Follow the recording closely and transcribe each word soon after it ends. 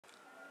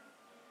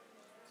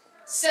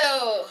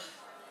So,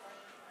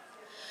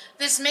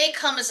 this may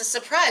come as a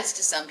surprise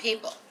to some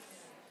people,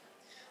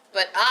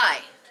 but I,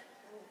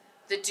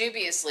 the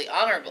dubiously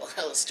honorable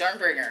Hilla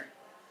Stormbringer,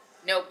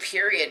 know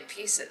period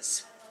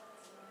pieces.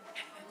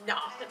 No.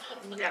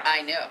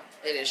 I know,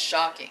 it is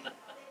shocking. In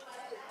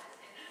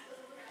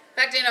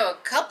fact, I know a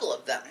couple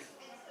of them.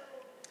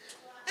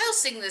 I'll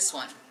sing this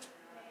one.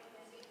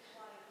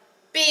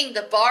 Being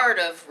the bard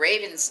of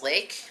Raven's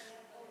Lake,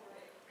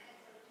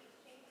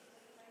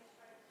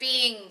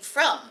 being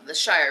from the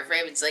Shire of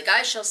Raven's Lake,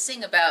 I shall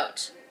sing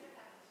about,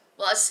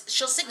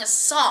 shall sing a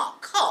song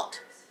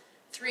called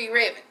Three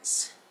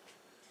Ravens.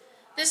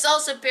 This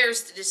also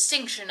bears the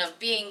distinction of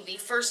being the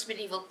first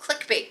medieval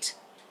clickbait,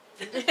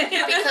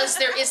 because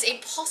there is a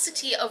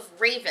paucity of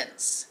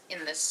ravens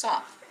in this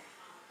song.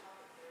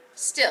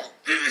 Still,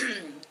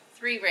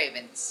 three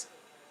ravens.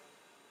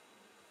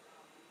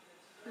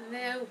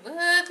 There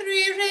were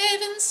three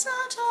ravens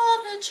sat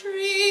on a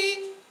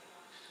tree,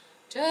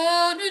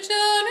 down, down,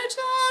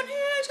 down,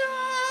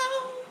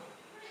 down.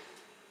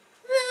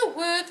 There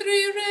were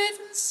three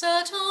ravens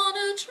sat on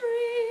a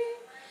tree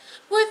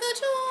with a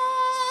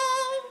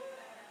dawn.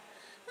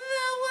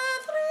 There were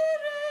three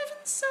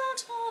ravens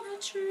sat on a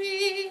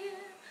tree.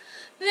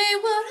 They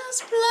were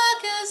as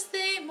black as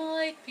they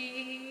might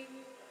be.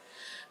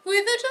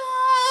 With a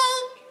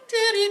dawn,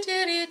 diddy,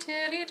 diddy,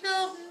 diddy,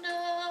 dum,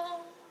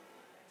 dum.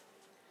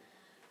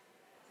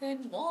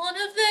 Then one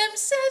of them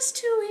says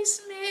to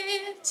his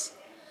mate,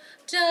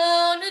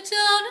 down, down,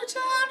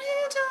 down,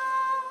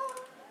 down.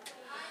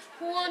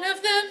 One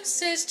of them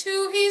says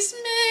to his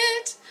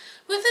mate,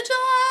 with a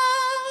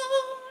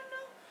down.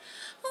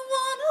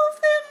 One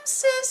of them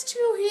says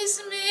to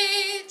his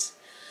mate,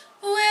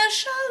 where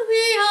shall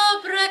we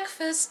our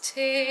breakfast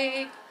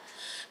take?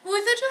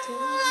 With a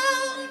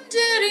down,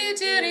 diddy,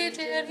 diddy,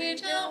 diddy,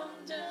 down,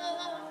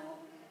 down.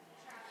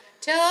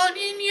 Down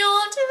in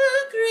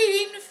yonder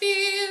green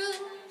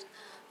field,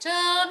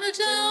 down,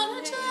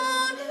 down,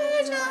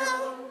 down,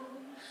 down.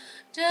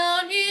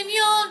 Down in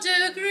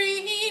yonder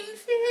green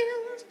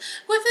field,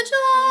 with a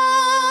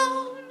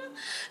dawn.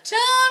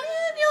 Down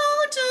in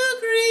yonder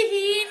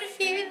green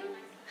field,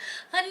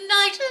 a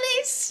knight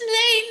lay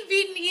slain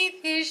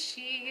beneath his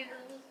shield.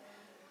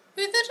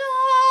 With a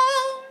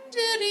dawn,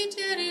 diddy,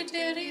 diddy,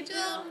 diddy,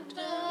 down,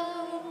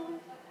 down.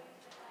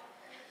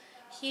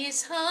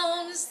 His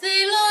hounds,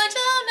 they lie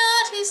down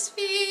at his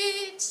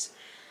feet,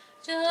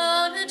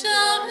 down,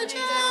 down,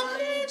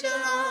 down,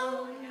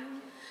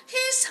 down.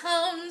 His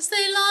hounds,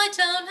 they lie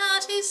down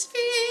at his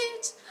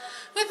feet,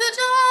 with a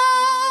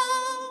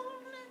dawn.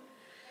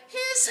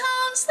 His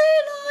hounds, they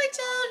lie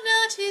down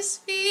at his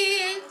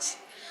feet,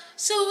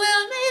 so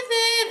well may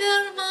they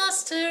their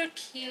master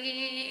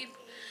keep.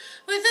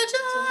 With a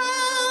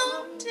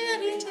dawn,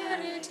 diddy,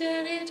 diddy,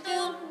 diddy,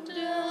 down,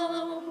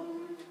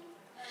 down.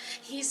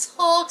 His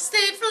hawks,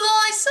 they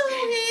fly so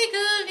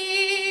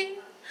eagerly,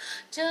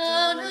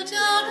 down,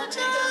 down,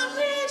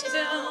 down,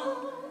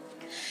 down.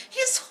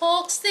 His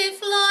hawks, they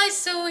fly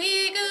so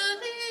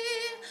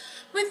eagerly,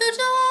 with a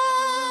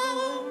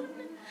dawn.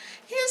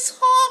 His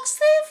hawks,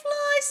 they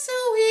fly so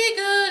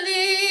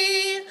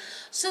eagerly,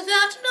 so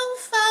that no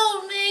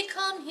fowl may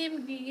come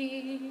him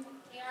near.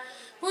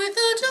 With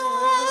a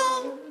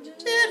dawn,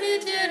 diddy,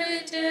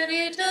 diddy,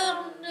 diddy,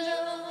 down,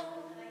 down.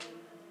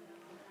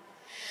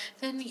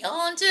 Then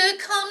yonder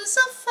comes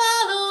a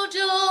fallow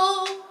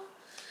doe,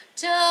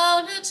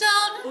 down,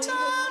 down,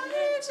 down,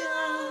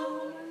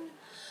 down.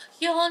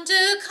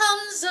 Yonder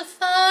comes a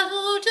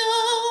fallow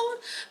doe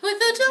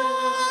with a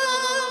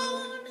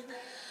dawn.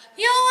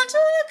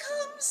 Yonder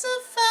comes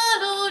a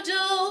fallow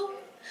doe,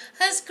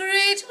 as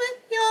great with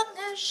young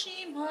as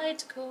she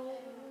might go.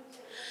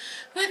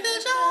 With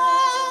a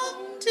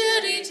dawn,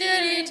 diddy,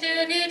 diddy,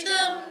 diddy,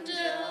 dum,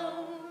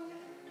 dum.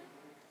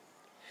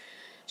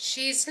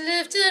 She's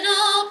lifted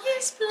up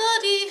his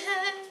bloody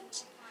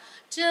head,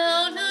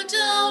 down, down,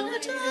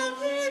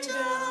 down,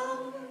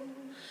 down.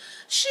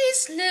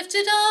 She's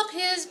lifted up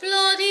his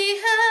bloody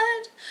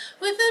head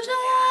with a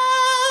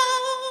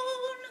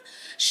dawn.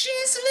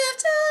 She's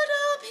lifted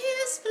up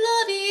his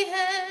bloody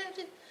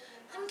head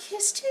and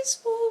kissed his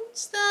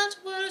wounds that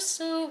were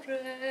so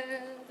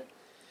red.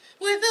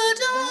 With a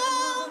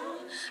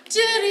dawn,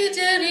 diddy,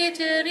 diddy,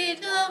 diddy,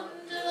 dum,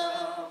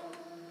 dum.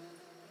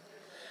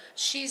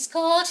 She's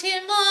got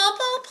him up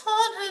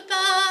upon her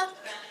back,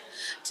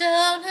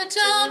 down,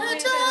 down,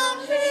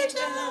 down,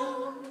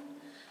 down.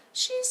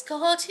 She's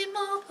got him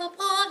up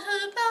upon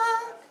her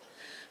back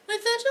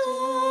with a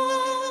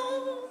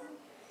dawn.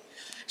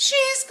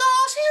 She's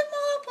got him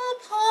up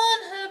upon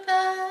her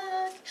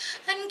back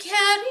and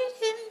carried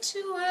him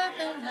to her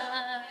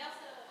lap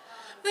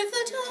with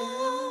a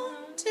dawn,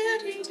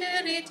 diddy,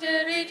 diddy,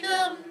 diddy,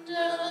 dum,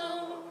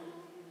 dum.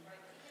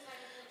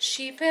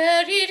 She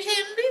buried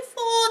him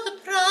before the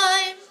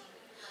prime,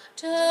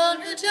 down,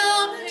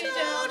 down,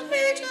 down,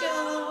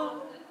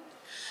 down.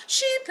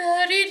 She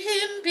buried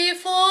him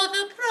before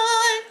the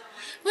prime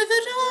with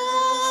a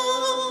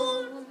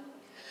dawn.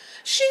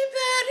 She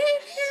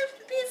buried him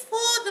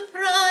before the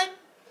prime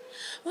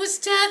was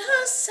dead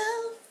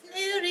herself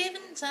ere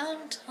even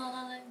down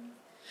time.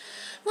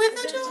 With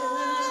the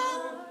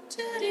dawn,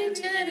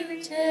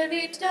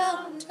 terry,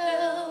 down,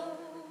 down.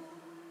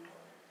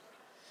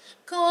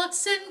 God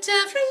sent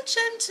every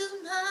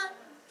gentleman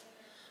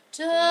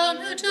down,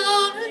 down,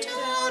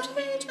 down,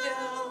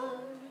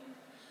 down.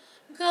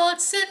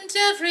 God sent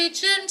every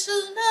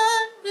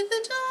gentleman with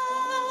the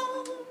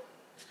dawn.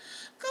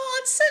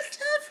 God sent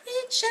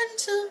every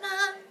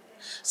gentleman,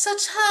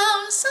 such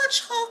hounds,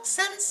 such hawks,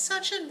 and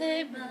such a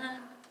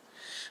layman,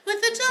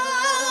 with the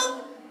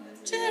dawn,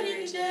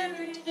 terry,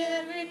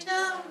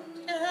 down,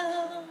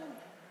 down.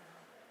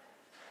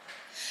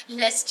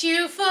 Lest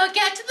you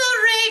forget the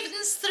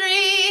ravens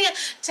three,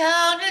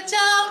 down,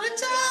 down,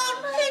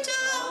 down,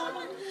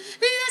 down.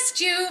 Lest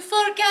you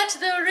forget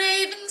the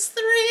ravens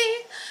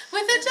three,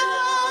 with the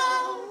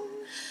dawn.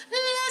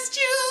 Lest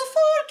you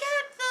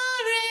forget the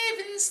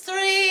ravens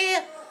three,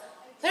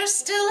 they're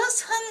still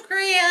as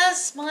hungry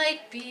as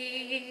might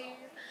be,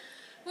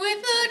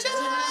 with the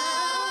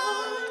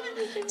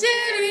dawn,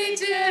 terry,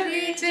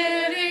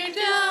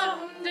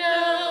 down,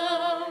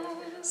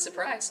 down.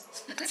 Surprise.